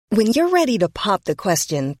When you're ready to pop the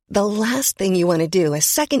question, the last thing you want to do is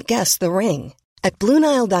second-guess the ring. At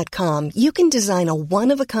BlueNile.com, you can design a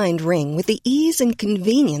one-of-a-kind ring with the ease and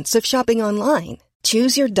convenience of shopping online.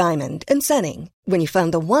 Choose your diamond and setting. When you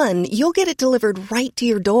find the one, you'll get it delivered right to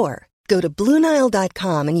your door. Go to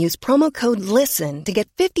BlueNile.com and use promo code LISTEN to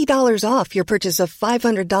get $50 off your purchase of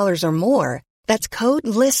 $500 or more. That's code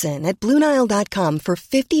LISTEN at BlueNile.com for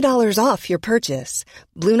 $50 off your purchase.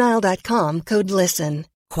 BlueNile.com, code LISTEN.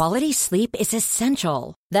 Quality sleep is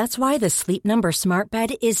essential. That's why the Sleep Number Smart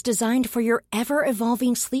Bed is designed for your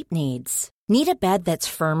ever-evolving sleep needs. Need a bed that's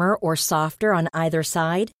firmer or softer on either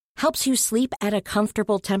side? Helps you sleep at a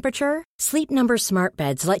comfortable temperature? Sleep Number Smart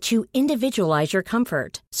Beds let you individualize your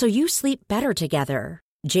comfort, so you sleep better together.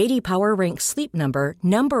 J.D. Power ranks Sleep Number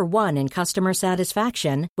number 1 in customer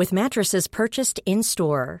satisfaction with mattresses purchased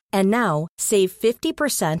in-store. And now, save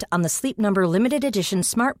 50% on the Sleep Number Limited Edition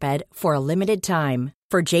Smart Bed for a limited time.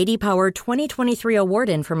 For J.D. Power 2023 award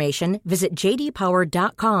information, visit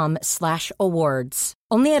jdpower.com/awards.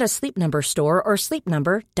 Only at a Sleep Number store or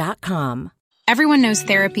sleepnumber.com. Everyone knows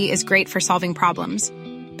therapy is great for solving problems,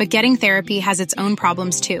 but getting therapy has its own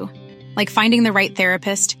problems too, like finding the right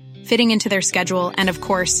therapist, fitting into their schedule, and of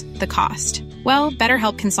course, the cost. Well,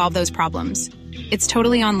 BetterHelp can solve those problems. It's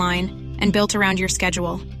totally online and built around your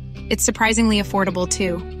schedule. It's surprisingly affordable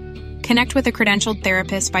too. Connect with a credentialed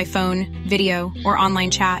therapist by phone, video, or online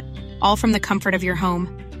chat, all from the comfort of your home.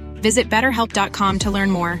 Visit BetterHelp.com to learn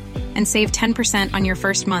more and save 10% on your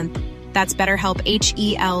first month. That's BetterHelp,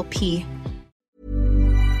 H-E-L-P.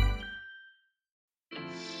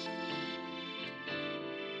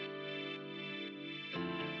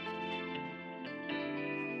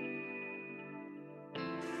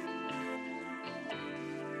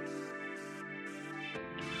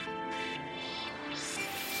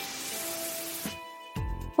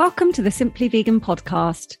 Welcome to the Simply Vegan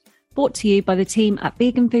podcast, brought to you by the team at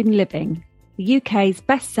Vegan Food and Living, the UK's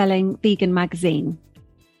best-selling vegan magazine.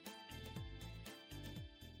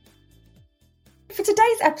 For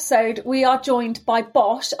today's episode, we are joined by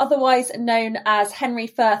BOSH, otherwise known as Henry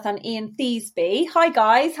Firth and Ian Thiesby. Hi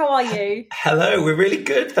guys, how are you? Hello, we're really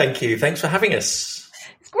good, thank you. Thanks for having us.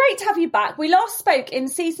 It's great to have you back. We last spoke in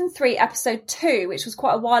season 3, episode 2, which was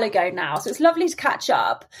quite a while ago now, so it's lovely to catch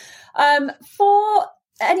up.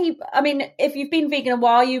 If you've been vegan a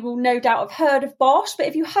while, you will no doubt have heard of BOSH, but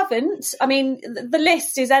if you haven't, the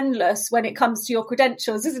list is endless when it comes to your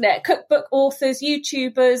credentials, isn't it? Cookbook authors,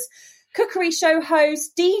 YouTubers, cookery show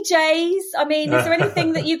hosts, DJs. Is there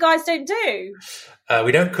anything that you guys don't do?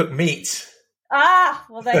 We don't cook meat. Ah,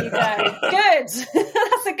 well, there you go. Good.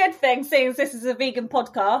 That's a good thing, seeing as this is a vegan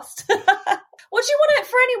podcast. What do you want to,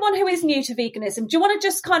 for anyone who is new to veganism, do you want to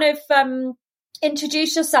just kind of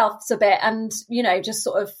introduce yourselves a bit and, just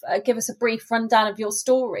sort of give us a brief rundown of your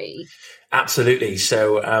story? Absolutely.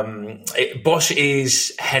 So BOSH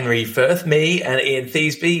is Henry Firth, me and Ian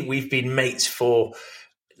Thiesby. We've been mates for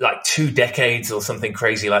like 2 decades or something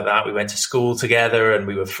crazy like that. We went to school together and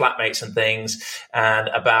we were flatmates and things. And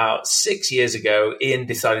about 6 years ago, Ian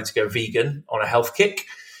decided to go vegan on a health kick,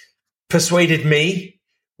 persuaded me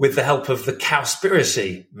with the help of the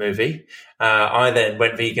Cowspiracy movie. I then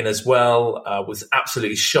went vegan as well, was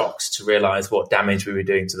absolutely shocked to realize what damage we were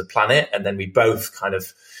doing to the planet. And then we both kind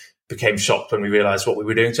of became shocked when we realized what we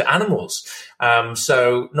were doing to animals.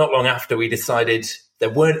 So not long after, we decided there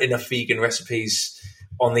weren't enough vegan recipes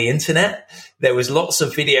on the internet. There was lots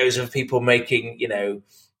of videos of people making,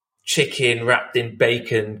 chicken wrapped in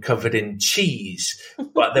bacon, covered in cheese,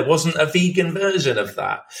 but there wasn't a vegan version of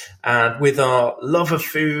that. And with our love of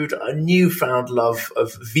food, a newfound love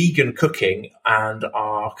of vegan cooking, and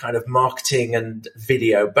our kind of marketing and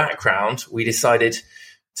video background, we decided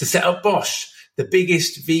to set up BOSH, the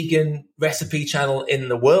biggest vegan recipe channel in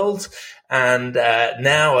the world. And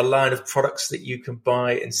now a line of products that you can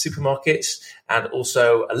buy in supermarkets, and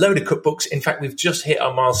also a load of cookbooks. In fact, we've just hit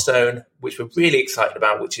our milestone, which we're really excited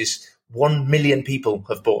about, which is 1 million people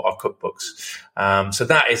have bought our cookbooks. So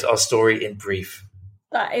that is our story in brief.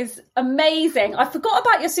 That is amazing. I forgot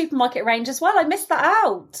about your supermarket range as well. I missed that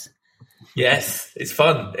out. Yes, it's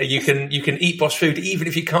fun. You can eat BOSH food even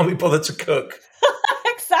if you can't be bothered to cook.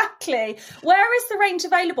 Exactly. Where is the range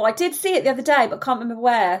available? I did see it the other day, but can't remember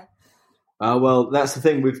where. Well, that's the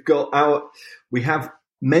thing. We have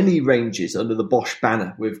many ranges under the BOSH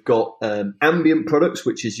banner. We've got ambient products,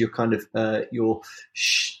 which is your kind of your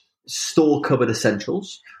store cupboard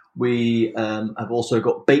essentials. We have also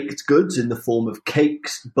got baked goods in the form of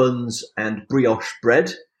cakes, buns, and brioche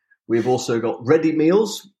bread. We've also got ready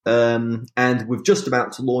meals, and we're just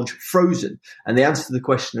about to launch frozen. And the answer to the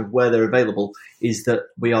question of where they're available is that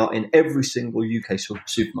we are in every single UK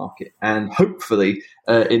supermarket. And hopefully,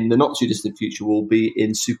 in the not too distant future, we'll be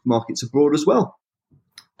in supermarkets abroad as well.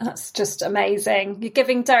 That's just amazing. You're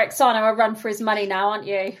giving Derek Sarno a run for his money now, aren't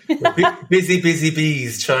you? Busy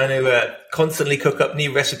bees trying to constantly cook up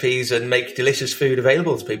new recipes and make delicious food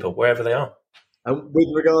available to people wherever they are. And with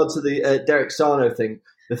regard to the Derek Sarno thing,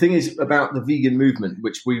 the thing is about the vegan movement,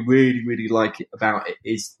 which we really, really like about it,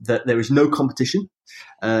 is that there is no competition.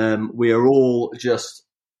 We are all just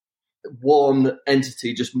one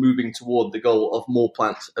entity just moving toward the goal of more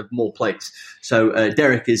plants, of more plates. So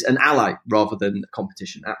Derek is an ally rather than a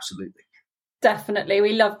competition. Absolutely. Definitely.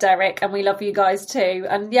 We love Derek and we love you guys too.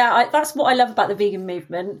 And that's what I love about the vegan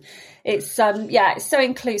movement. It's it's so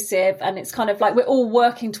inclusive, and it's kind of like we're all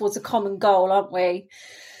working towards a common goal, aren't we?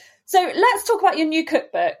 So let's talk about your new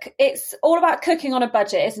cookbook. It's all about cooking on a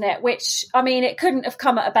budget, isn't it? Which, I mean, it couldn't have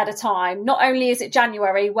come at a better time. Not only is it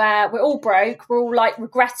January where we're all broke, we're all like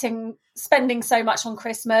regretting spending so much on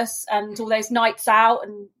Christmas and all those nights out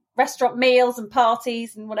and restaurant meals and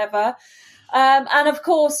parties and whatever. And of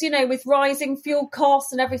course, with rising fuel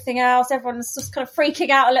costs and everything else, everyone's just kind of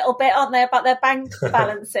freaking out a little bit, aren't they, about their bank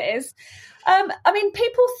balances? I mean,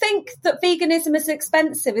 people think that veganism is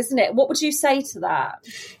expensive, isn't it? What would you say to that?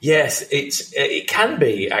 Yes, it can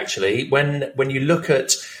be, actually. When you look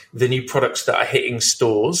at the new products that are hitting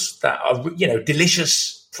stores that are,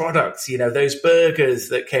 delicious products, those burgers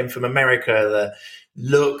that came from America that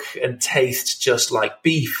look and taste just like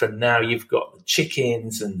beef, and now you've got the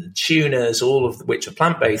chickens and the tunas, all of which are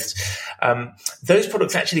plant-based. Those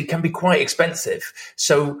products actually can be quite expensive.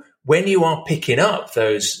 So when you are picking up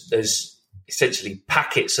those essentially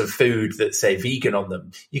packets of food that say vegan on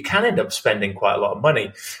them, you can end up spending quite a lot of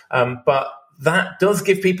money. But that does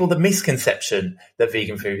give people the misconception that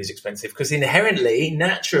vegan food is expensive, because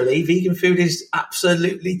naturally, vegan food is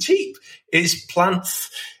absolutely cheap. It's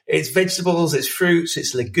plants, it's vegetables, it's fruits,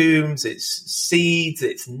 it's legumes, it's seeds,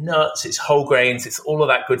 it's nuts, it's whole grains, it's all of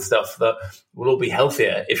that good stuff that will all be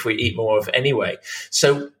healthier if we eat more of anyway.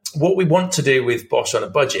 So what we want to do with BOSH on a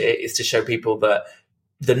budget is to show people that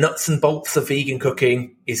the nuts and bolts of vegan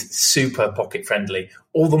cooking is super pocket friendly.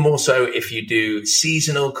 All the more so if you do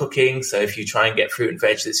seasonal cooking. So if you try and get fruit and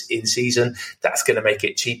veg that's in season, that's going to make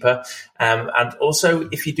it cheaper. And also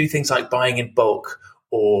if you do things like buying in bulk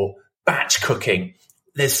or batch cooking,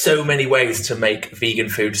 there's so many ways to make vegan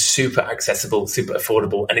food super accessible, super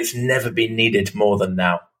affordable, and it's never been needed more than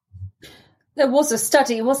now. There was a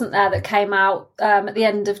study, wasn't there, that came out at the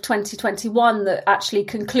end of 2021 that actually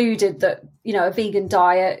concluded that, a vegan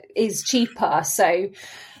diet is cheaper. So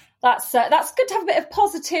that's good to have a bit of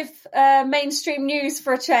positive mainstream news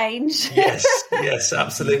for a change. Yes,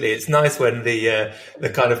 absolutely. It's nice when the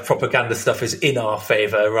kind of propaganda stuff is in our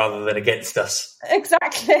favour rather than against us.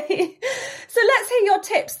 Exactly. So let's hear your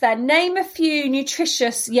tips then. Name a few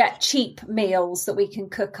nutritious yet cheap meals that we can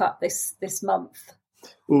cook up this month.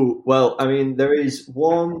 Ooh, well, I mean, there is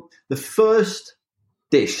one. The first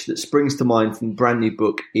dish that springs to mind from the brand new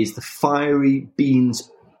book is the fiery beans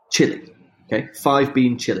chili. Okay,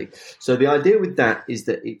 5-bean chili. So the idea with that is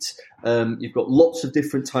that it's you've got lots of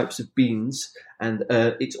different types of beans, and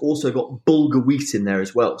it's also got bulgur wheat in there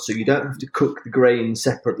as well. So you don't have to cook the grain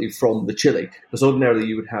separately from the chili, because ordinarily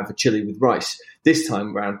you would have a chili with rice. This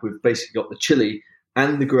time around, we've basically got the chili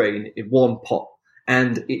and the grain in one pot,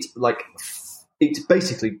 and it's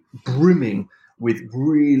basically brimming with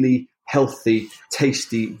really healthy,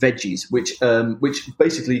 tasty veggies, which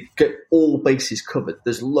basically get all bases covered.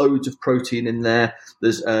 There's loads of protein in there.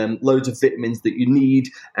 There's loads of vitamins that you need.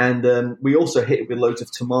 And we also hit it with loads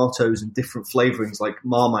of tomatoes and different flavorings like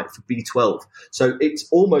Marmite for B12. So it's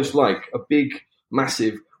almost like a big,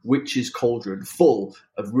 massive witch's cauldron full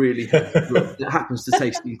of really healthy food that happens to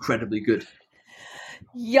taste incredibly good.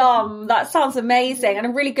 Yum, that sounds amazing and a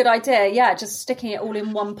really good idea. Yeah, just sticking it all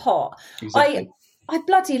in one pot. Exactly. I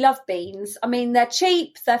bloody love beans. I mean, they're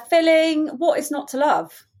cheap, they're filling. What is not to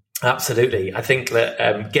love? Absolutely. I think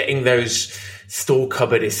that getting those store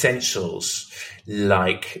cupboard essentials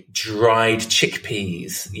like dried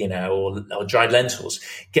chickpeas, or dried lentils,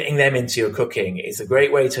 getting them into your cooking is a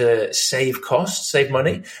great way to save costs, save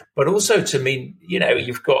money, but also to mean,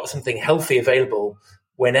 you've got something healthy available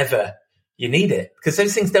whenever you need it, because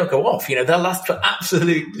those things don't go off. They'll last for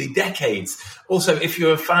absolutely decades. Also, if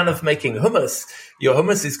you're a fan of making hummus, your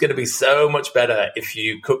hummus is going to be so much better if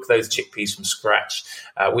you cook those chickpeas from scratch,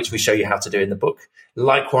 which we show you how to do in the book.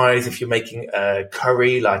 Likewise, if you're making a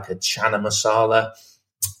curry like a chana masala,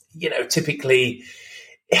 typically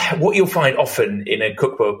what you'll find often in a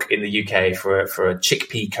cookbook in the UK for a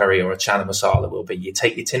chickpea curry or a chana masala will be you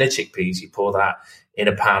take your tin of chickpeas, you pour that in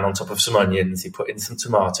a pan on top of some onions, you put in some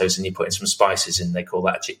tomatoes and you put in some spices and they call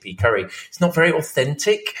that a chickpea curry. It's not very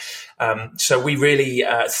authentic. So we really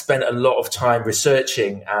spent a lot of time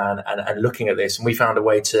researching and looking at this, and we found a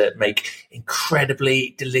way to make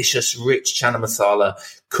incredibly delicious, rich chana masala,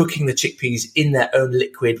 cooking the chickpeas in their own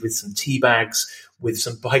liquid with some tea bags, with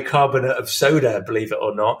some bicarbonate of soda, believe it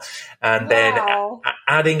or not, and then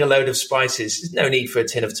adding a load of spices. There's no need for a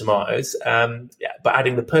tin of tomatoes, but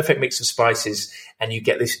adding the perfect mix of spices, and you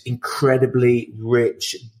get this incredibly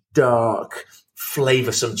rich, dark,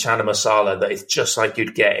 flavoursome chana masala that is just like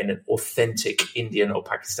you'd get in an authentic Indian or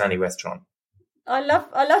Pakistani restaurant. I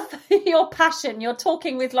love your passion. You're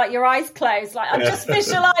talking with like your eyes closed. Like, I'm just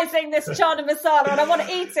visualizing this chana masala and I want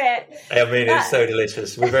to eat it. I mean, it's so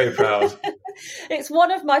delicious. We're very proud. It's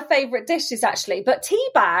one of my favorite dishes, actually. But tea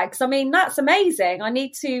bags, I mean, that's amazing. I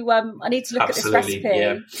need to look at this recipe.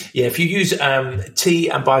 Yeah. If you use tea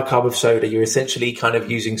and bicarb of soda, you're essentially kind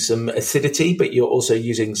of using some acidity, but you're also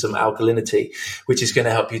using some alkalinity, which is going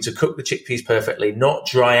to help you to cook the chickpeas perfectly, not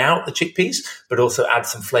dry out the chickpeas, but also add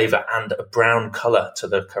some flavour and a brown colour to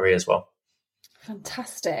the curry as well.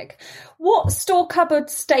 Fantastic. What store cupboard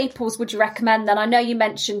staples would you recommend then? I know you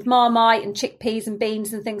mentioned Marmite and chickpeas and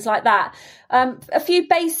beans and things like that. A few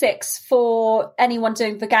basics for anyone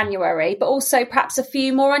doing veganuary, but also perhaps a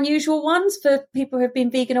few more unusual ones for people who have been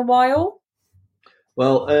vegan a while.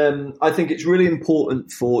 Well, I think it's really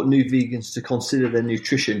important for new vegans to consider their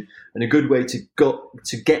nutrition, and a good way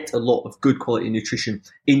to get a lot of good quality nutrition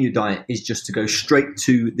in your diet is just to go straight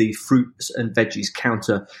to the fruits and veggies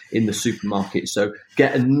counter in the supermarket. So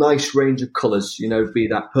get a nice range of colours, be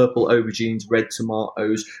that purple aubergines, red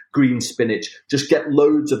tomatoes, green spinach. Just get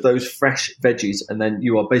loads of those fresh veggies, and then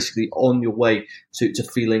you are basically on your way to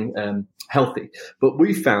feeling healthy. But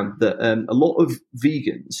we found that a lot of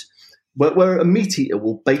vegans, where a meat eater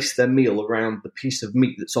will base their meal around the piece of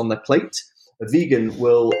meat that's on their plate, a vegan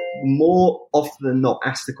will more often than not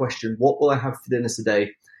ask the question, what will I have for dinner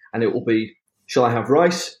today? And it will be, shall I have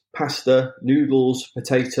rice, pasta, noodles,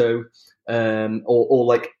 potato, or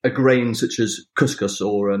like a grain such as couscous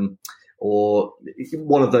or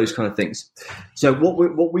one of those kind of things. So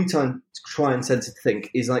what we try and tend to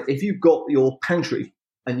think is, like, if you've got your pantry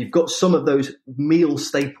and you've got some of those meal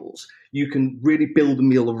staples, you can really build a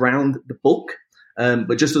meal around the bulk.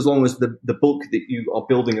 But just as long as the bulk that you are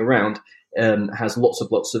building around has lots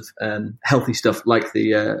of healthy stuff like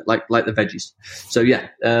the veggies. So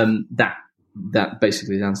that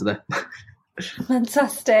basically is the answer there.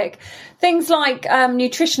 Fantastic. Things like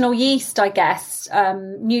nutritional yeast, I guess,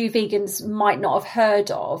 new vegans might not have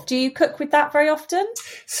heard of. Do you cook with that very often?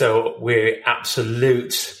 So we're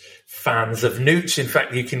absolute fans of Nooch. In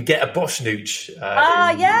fact, you can get a BOSH Nooch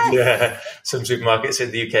some supermarkets in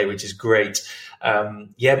the UK, which is great. Do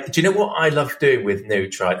you know what I love doing with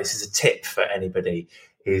Nooch, right? This is a tip for anybody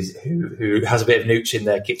who has a bit of Nooch in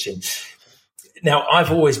their kitchen. Now, I've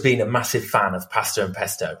always been a massive fan of pasta and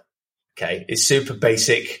pesto. Okay, it's super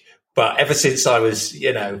basic, but ever since I was,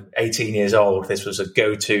 18 years old, this was a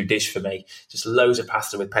go-to dish for me. Just loads of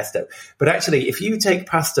pasta with pesto. But actually, if you take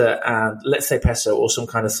pasta and, let's say, pesto or some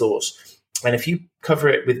kind of sauce, and if you cover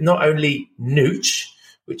it with not only Nooch,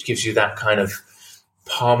 which gives you that kind of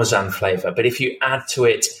Parmesan flavour, but if you add to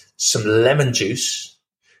it some lemon juice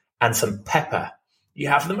and some pepper, you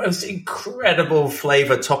have the most incredible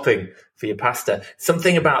flavour topping for your pasta.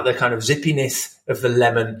 Something about the kind of zippiness of the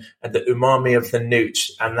lemon and the umami of the Nooch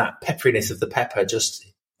and that pepperiness of the pepper just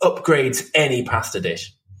upgrades any pasta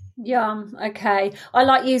dish. Yum. Okay. I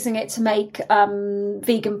like using it to make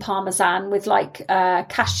vegan Parmesan with like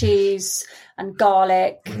cashews and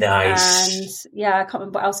garlic. Nice. And I can't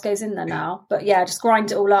remember what else goes in there now. But just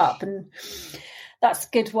grind it all up, and that's a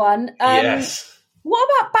good one. Yes. What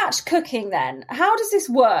about batch cooking then? How does this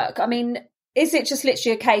work? I mean, is it just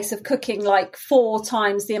literally a case of cooking like 4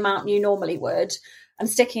 times the amount you normally would and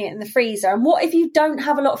sticking it in the freezer? And what if you don't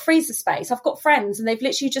have a lot of freezer space? I've got friends and they've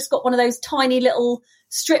literally just got one of those tiny little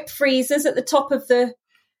strip freezers at the top of the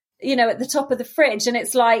fridge. And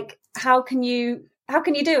it's like, how can you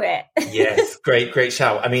do it? Yes, great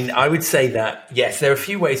shout. I mean, I would say that, yes, there are a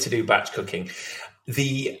few ways to do batch cooking.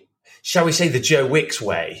 Shall we say the Joe Wicks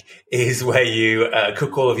way is where you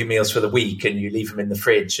cook all of your meals for the week and you leave them in the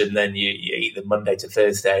fridge and then you eat them Monday to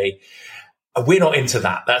Thursday. We're not into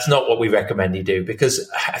that. That's not what we recommend you do, because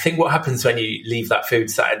I think what happens when you leave that food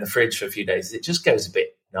sat in the fridge for a few days, it just goes a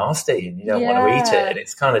bit nasty and you don't want to eat it, and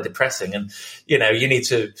it's kind of depressing. And, you need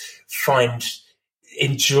to find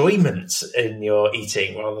enjoyment in your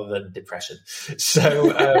eating rather than depression.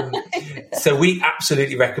 So, so we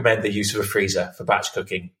absolutely recommend the use of a freezer for batch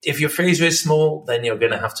cooking. If your freezer is small, then you're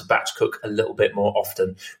going to have to batch cook a little bit more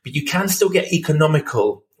often, but you can still get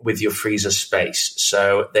economical with your freezer space.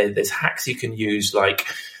 So there's hacks you can use, like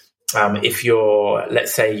if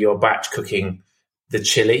let's say you're batch cooking the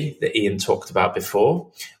chili that Ian talked about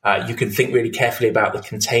before, you can think really carefully about the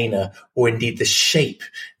container or indeed the shape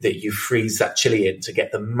that you freeze that chili in to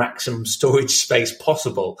get the maximum storage space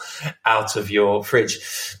possible out of your fridge.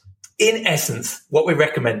 In essence, what we're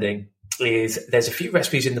recommending is there's a few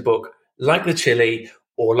recipes in the book, like the chili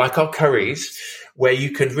or like our curries, where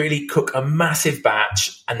you can really cook a massive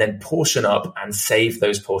batch and then portion up and save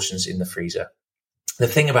those portions in the freezer. The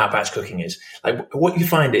thing about batch cooking is, like, what you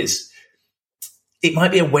find is, it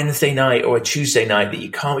might be a Wednesday night or a Tuesday night that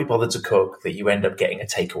you can't be bothered to cook, that you end up getting a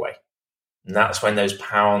takeaway. And that's when those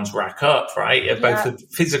pounds rack up, right? Yeah. Both the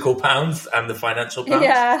physical pounds and the financial pounds.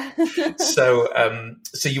 Yeah. So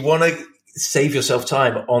you want to save yourself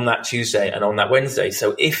time on that Tuesday and on that Wednesday.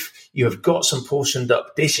 So if you have got some portioned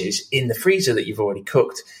up dishes in the freezer that you've already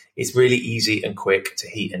cooked, it's really easy and quick to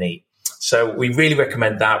heat and eat. So we really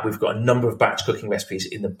recommend that. We've got a number of batch cooking recipes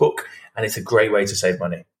in the book, and it's a great way to save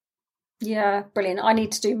money. Yeah, brilliant. I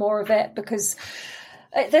need to do more of it because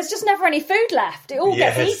there's just never any food left. It all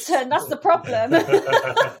gets eaten. That's the problem.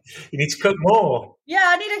 You need to cook more. Yeah,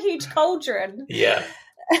 I need a huge cauldron. Yeah.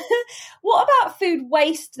 What about food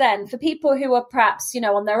waste then for people who are perhaps,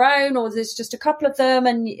 on their own, or there's just a couple of them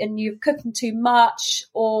and you're cooking too much?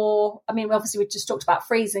 Or, obviously we just talked about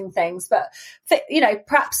freezing things, but,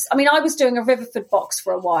 perhaps, I was doing a Riverford box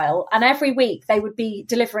for a while, and every week they would be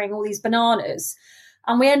delivering all these bananas.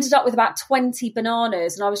 And we ended up with about 20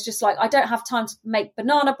 bananas. And I was just like, I don't have time to make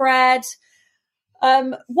banana bread.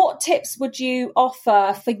 What tips would you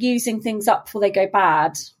offer for using things up before they go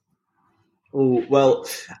bad? Oh, well,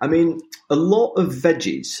 a lot of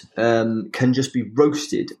veggies can just be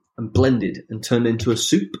roasted and blended and turned into a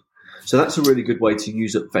soup. So that's a really good way to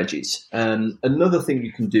use up veggies. Another thing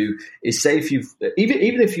you can do is, say, if you've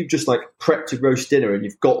even if you've just like prepped a roast dinner and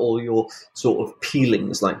you've got all your sort of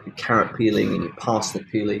peelings, like your carrot peeling and your parsnip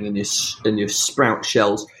peeling and your sprout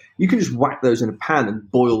shells, you can just whack those in a pan and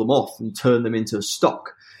boil them off and turn them into a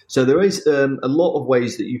stock. So there is a lot of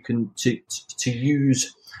ways that you can to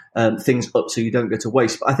use things up so you don't go to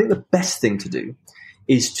waste. But I think the best thing to do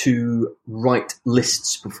is to write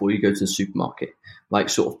lists before you go to the supermarket. Like,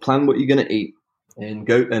 sort of plan what you're going to eat and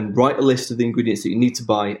go and write a list of the ingredients that you need to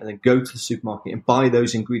buy, and then go to the supermarket and buy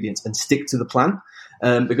those ingredients and stick to the plan.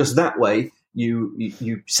 Because that way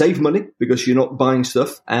you save money because you're not buying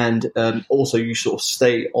stuff, and also you sort of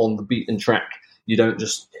stay on the beaten track. You're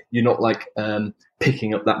not like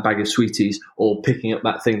picking up that bag of sweeties or picking up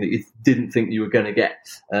that thing that you didn't think you were going to get.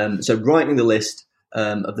 So writing the list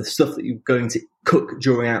of the stuff that you're going to cook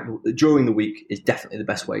during the week is definitely the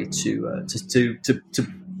best way to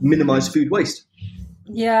minimize food waste.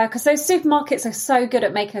 Yeah, because those supermarkets are so good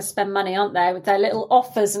at making us spend money, aren't they, with their little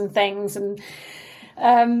offers and things. And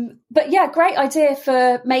but yeah, great idea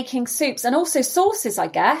for making soups and also sauces. I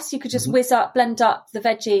guess you could just blend up the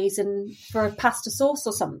veggies and for a pasta sauce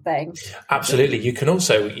or something. Absolutely. You can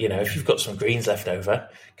also, if you've got some greens left over,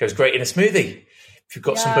 it goes great in a smoothie. If you've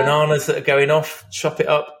got some bananas that are going off, chop it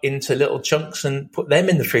up into little chunks and put them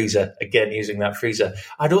in the freezer, again, using that freezer.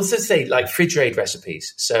 I'd also say, like, fridge raid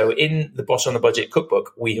recipes. So in the BOSH on the Budget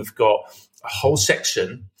cookbook, we have got a whole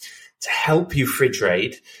section to help you fridge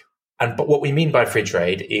raid. But what we mean by fridge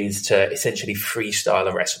raid is to essentially freestyle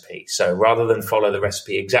a recipe. So rather than follow the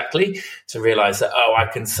recipe exactly, to realize that, I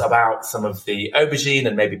can sub out some of the aubergine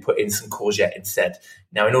and maybe put in some courgette instead.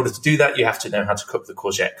 Now, in order to do that, you have to know how to cook the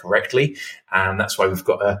courgette correctly. And that's why we've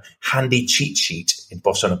got a handy cheat sheet in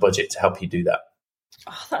BOSH on a Budget to help you do that.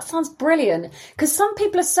 Oh, that sounds brilliant, because some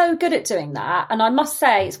people are so good at doing that. And I must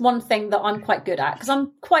say, it's one thing that I'm quite good at, because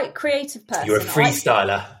I'm quite a creative person. You're a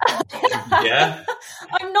freestyler. Yeah.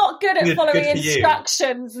 I'm not good at following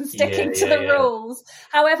instructions and sticking to the rules.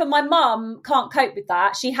 However, my mum can't cope with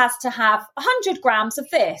that. She has to have 100 grams of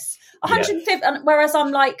this, 150, whereas I'm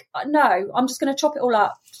like, no, I'm just going to chop it all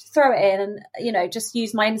up, throw it in and, just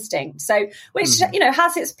use my instinct. So, which,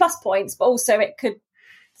 has its plus points, but also it could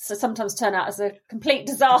sometimes turn out as a complete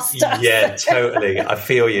disaster. Yeah, totally. I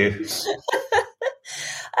feel you.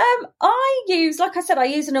 I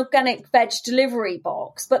use an organic veg delivery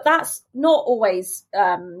box, but that's not always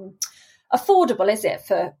affordable, is it,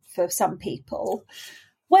 for some people?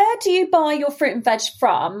 Where do you buy your fruit and veg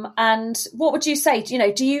from? And what would you say?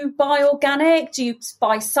 Do you buy organic? Do you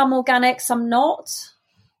buy some organic, some not?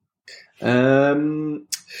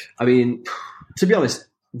 to be honest,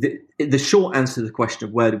 the short answer to the question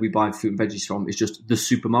of where do we buy fruit and veggies from is just the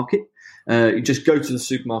supermarket. You just go to the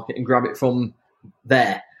supermarket and grab it from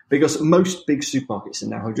there. Because most big supermarkets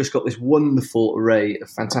now have just got this wonderful array of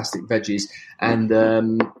fantastic veggies. And, a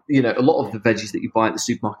lot of the veggies that you buy at the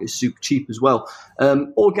supermarket is super cheap as well.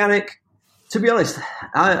 Organic, to be honest,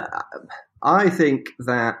 I think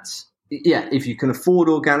that, if you can afford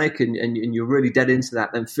organic and you're really dead into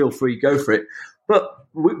that, then feel free, go for it. But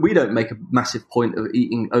we don't make a massive point of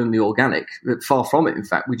eating only organic. Far from it. In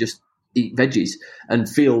fact, we just eat veggies and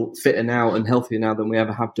feel fitter now and healthier now than we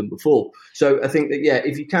ever have done before. So I think that,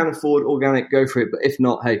 if you can afford organic, go for it. But if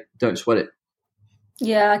not, hey, don't sweat it.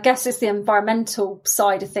 Yeah, I guess it's the environmental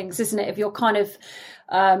side of things, isn't it? If you're kind of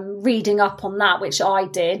reading up on that, which I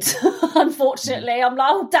did, unfortunately, I'm like,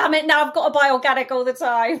 oh, damn it, now I've got to buy organic all the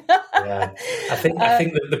time. Yeah, I think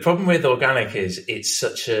that the problem with organic is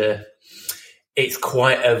it's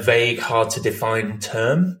quite a vague, hard to define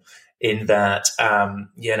term in that,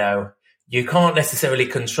 you can't necessarily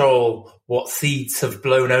control what seeds have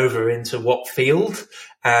blown over into what field.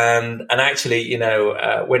 And actually,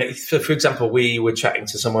 for example, we were chatting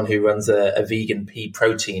to someone who runs a vegan pea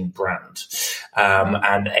protein brand,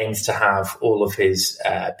 and aims to have all of his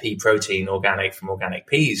pea protein organic from organic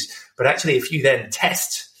peas. But actually, if you then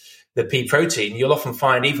test the pea protein, you'll often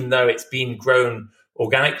find, even though it's been grown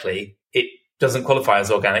organically, it doesn't qualify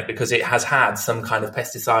as organic because it has had some kind of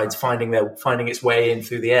pesticides finding its way in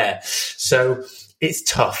through the air. So it's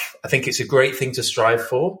tough. I think it's a great thing to strive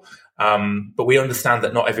for. But we understand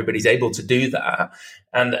that not everybody's able to do that.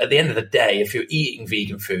 And at the end of the day, if you're eating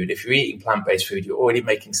vegan food, if you're eating plant-based food, you're already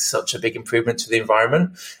making such a big improvement to the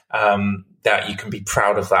environment, that you can be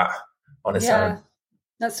proud of that on its own.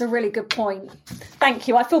 That's a really good point. Thank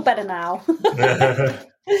you. I feel better now.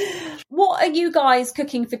 What are you guys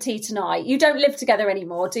cooking for tea tonight? You don't live together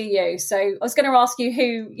anymore, do you? So I was going to ask you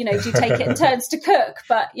who, do you take it in turns to cook,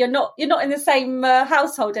 but you're not in the same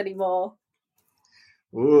household anymore.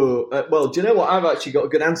 Ooh, well, do you know what? I've actually got a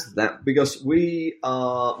good answer to that, because we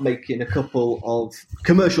are making a couple of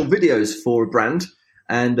commercial videos for a brand,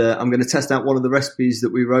 and I'm going to test out one of the recipes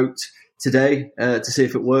that we wrote today to see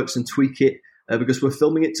if it works and tweak it, because we're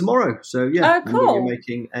filming it tomorrow. So Oh, cool. We're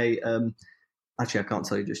making a actually, I can't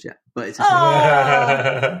tell you just yet, but it's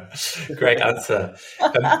great answer.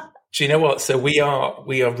 Do you know what? So we are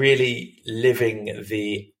really living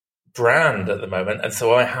the brand at the moment, and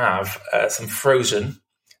so I have some frozen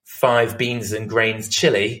 5 beans and grains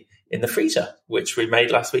chili in the freezer, which we made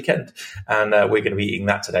last weekend, and we're going to be eating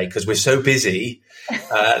that today because we're so busy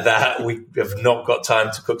that we have not got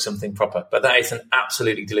time to cook something proper. But that is an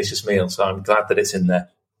absolutely delicious meal, so I'm glad that it's in there.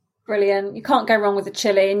 Brilliant. You can't go wrong with the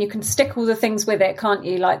chili, and you can stick all the things with it, can't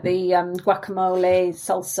you? Like the guacamole,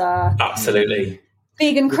 salsa. Absolutely.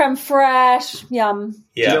 Vegan creme fraiche. Yum.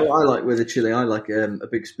 Yeah. Do you know what I like with the chili? I like a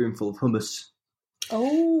big spoonful of hummus.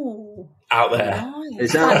 Oh. Out there.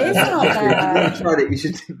 Nice. That is out there. If you haven't tried it, you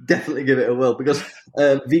should definitely give it a whirl, because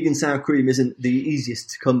vegan sour cream isn't the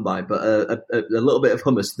easiest to come by, but a little bit of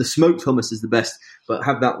hummus. The smoked hummus is the best, but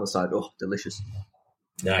have that on the side. Oh, delicious.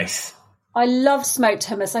 Nice. I love smoked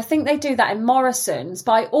hummus. I think they do that in Morrison's,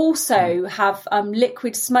 but I also have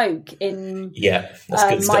liquid smoke in that's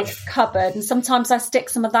good my stuff. cupboard, and sometimes I stick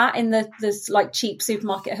some of that in the like cheap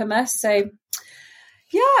supermarket hummus. So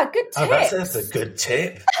good tip. Oh, that's a good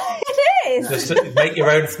tip. It is. Just make your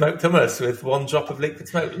own smoked hummus with 1 drop of liquid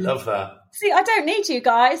smoke. Love that. See, I don't need you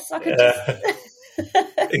guys. I could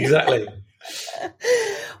just Exactly.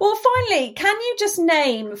 Well, finally, can you just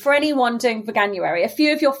name, for anyone doing Veganuary, a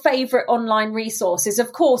few of your favourite online resources?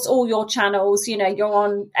 Of course, all your channels, you're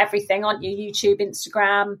on everything, aren't you? YouTube,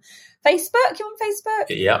 Instagram, Facebook. You're on Facebook?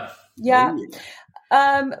 Yeah. Yeah.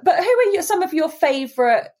 But who are some of your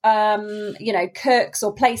favourite, cooks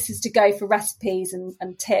or places to go for recipes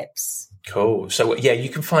and tips? Cool. So, you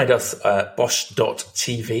can find us at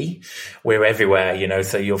BOSH.tv. We're everywhere,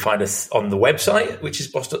 so you'll find us on the website, which is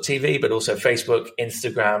BOSH.tv, but also Facebook,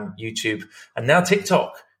 Instagram, YouTube, and now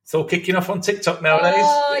TikTok. It's all kicking off on TikTok nowadays.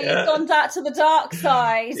 Oh, you've gone back to the dark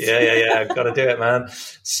side. Yeah. Got to do it, man.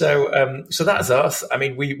 So that's us. I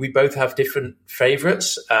mean, we both have different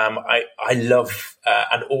favorites. I love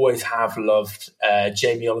and always have loved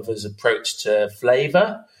Jamie Oliver's approach to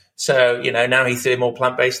flavor. So, now he's doing more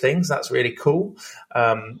plant-based things. That's really cool.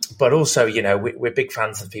 But also, we're big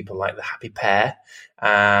fans of people like The Happy Pear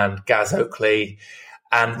and Gaz Oakley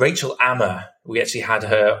and Rachel Ammer. We actually had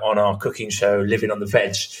her on our cooking show, Living on the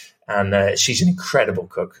Veg, and she's an incredible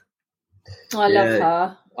cook. I love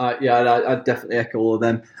her. I'd definitely echo all of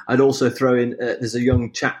them. I'd also throw in, there's a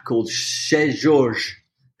young chap called Chez Georges,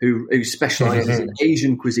 who specializes in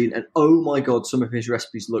Asian cuisine. And oh my God, some of his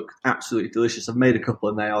recipes look absolutely delicious. I've made a couple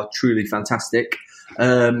and they are truly fantastic.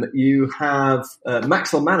 You have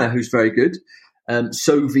Maxwell Manor, who's very good.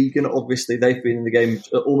 So Vegan, obviously, they've been in the game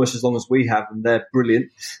almost as long as we have, and they're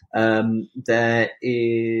brilliant. There's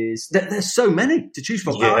so many to choose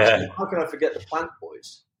from. Yeah. How can I forget the Plant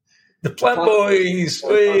Boys? The Plant Boys!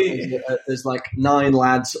 There's like 9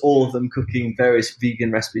 lads, all of them cooking various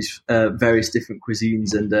vegan recipes, various different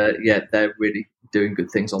cuisines, and they're really doing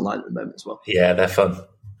good things online at the moment as well. Yeah, they're fun.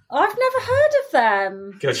 I've never heard of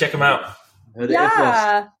them. Go check them out.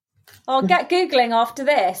 Yeah. I'll get Googling after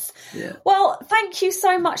this. Yeah. Well, thank you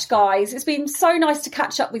so much, guys. It's been so nice to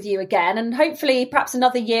catch up with you again. And hopefully, perhaps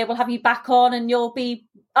another year we'll have you back on and you'll be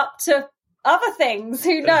up to other things.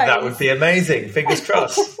 Who knows? That would be amazing. Fingers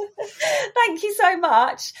crossed. Thank you so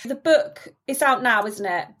much. The book is out now, isn't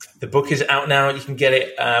it? The book is out now. You can get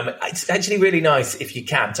it. It's actually really nice if you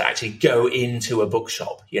can to actually go into a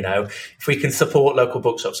bookshop. You know, if we can support local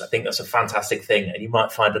bookshops, I think that's a fantastic thing. And you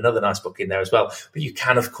might find another nice book in there as well. But you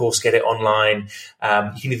can, of course, get it online.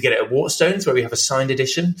 You can either get it at Waterstones, where we have a signed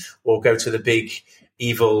edition, or go to the big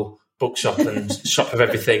evil bookshop and shop of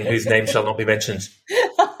everything whose name shall not be mentioned.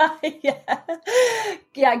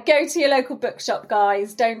 Yeah, go to your local bookshop,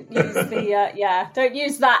 guys. Don't use don't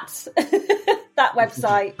use that that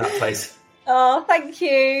website. That place. Oh, thank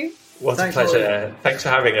you. What a pleasure. Thanks for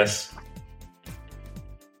having us.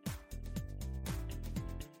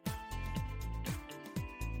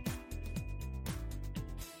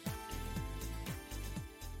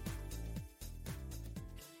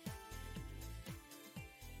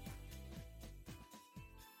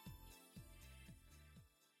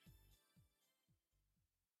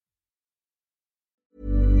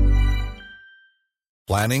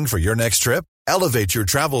 Planning for your next trip? Elevate your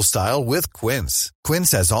travel style with Quince.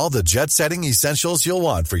 Quince has all the jet-setting essentials you'll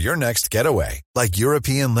want for your next getaway, like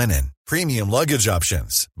European linen, premium luggage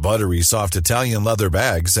options, buttery soft Italian leather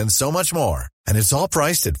bags, and so much more. And it's all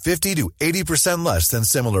priced at 50 to 80% less than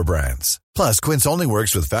similar brands. Plus, Quince only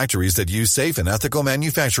works with factories that use safe and ethical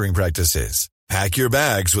manufacturing practices. Pack your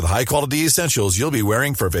bags with high-quality essentials you'll be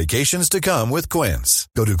wearing for vacations to come with Quince.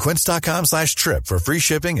 Go to quince.com/trip for free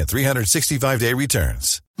shipping and 365-day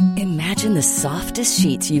returns. Imagine the softest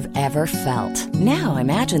sheets you've ever felt. Now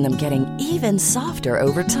imagine them getting even softer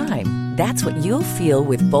over time. That's what you'll feel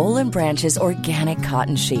with Boll & Branch's organic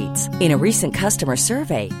cotton sheets. In a recent customer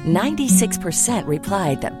survey, 96%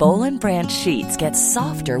 replied that Boll & Branch sheets get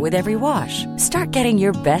softer with every wash. Start getting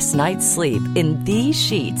your best night's sleep in these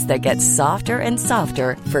sheets that get softer and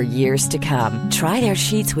softer for years to come. Try their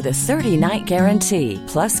sheets with a 30-night guarantee.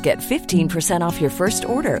 Plus, get 15% off your first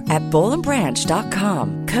order at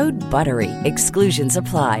bollandbranch.com. Code BUTTERY. Exclusions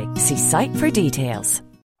apply. See site for details.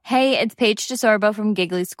 Hey, it's Paige DeSorbo from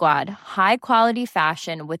Giggly Squad. High quality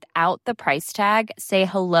fashion without the price tag. Say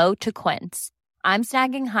hello to Quince. I'm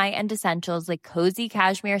snagging high-end essentials like cozy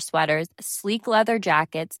cashmere sweaters, sleek leather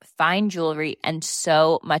jackets, fine jewelry, and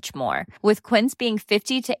so much more. With Quince being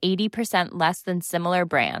 50 to 80% less than similar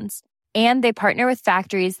brands. And they partner with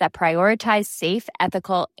factories that prioritize safe,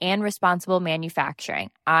 ethical, and responsible manufacturing.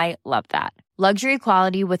 I love that. Luxury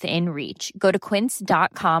quality within reach. Go to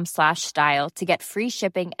quince.com/style to get free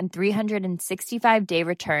shipping and 365-day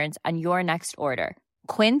returns on your next order.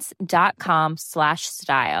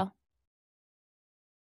 Quince.com/style.